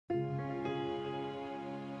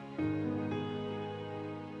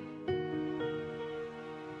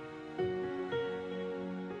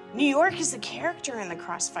New York is the character in the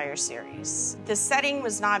Crossfire series. The setting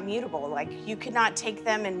was not mutable. Like, you could not take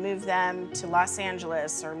them and move them to Los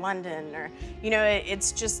Angeles or London or,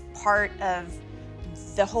 it's just part of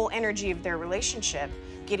the whole energy of their relationship.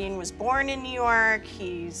 Gideon was born in New York,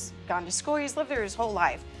 he's gone to school, he's lived there his whole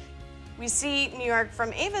life. We see New York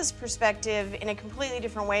from Ava's perspective in a completely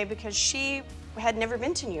different way because she had never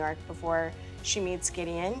been to New York before she meets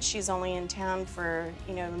Gideon. She's only in town for,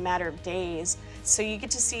 a matter of days. So you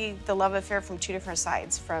get to see the love affair from two different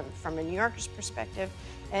sides, from a New Yorker's perspective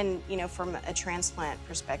and, from a transplant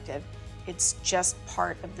perspective. It's just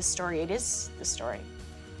part of the story. It is the story.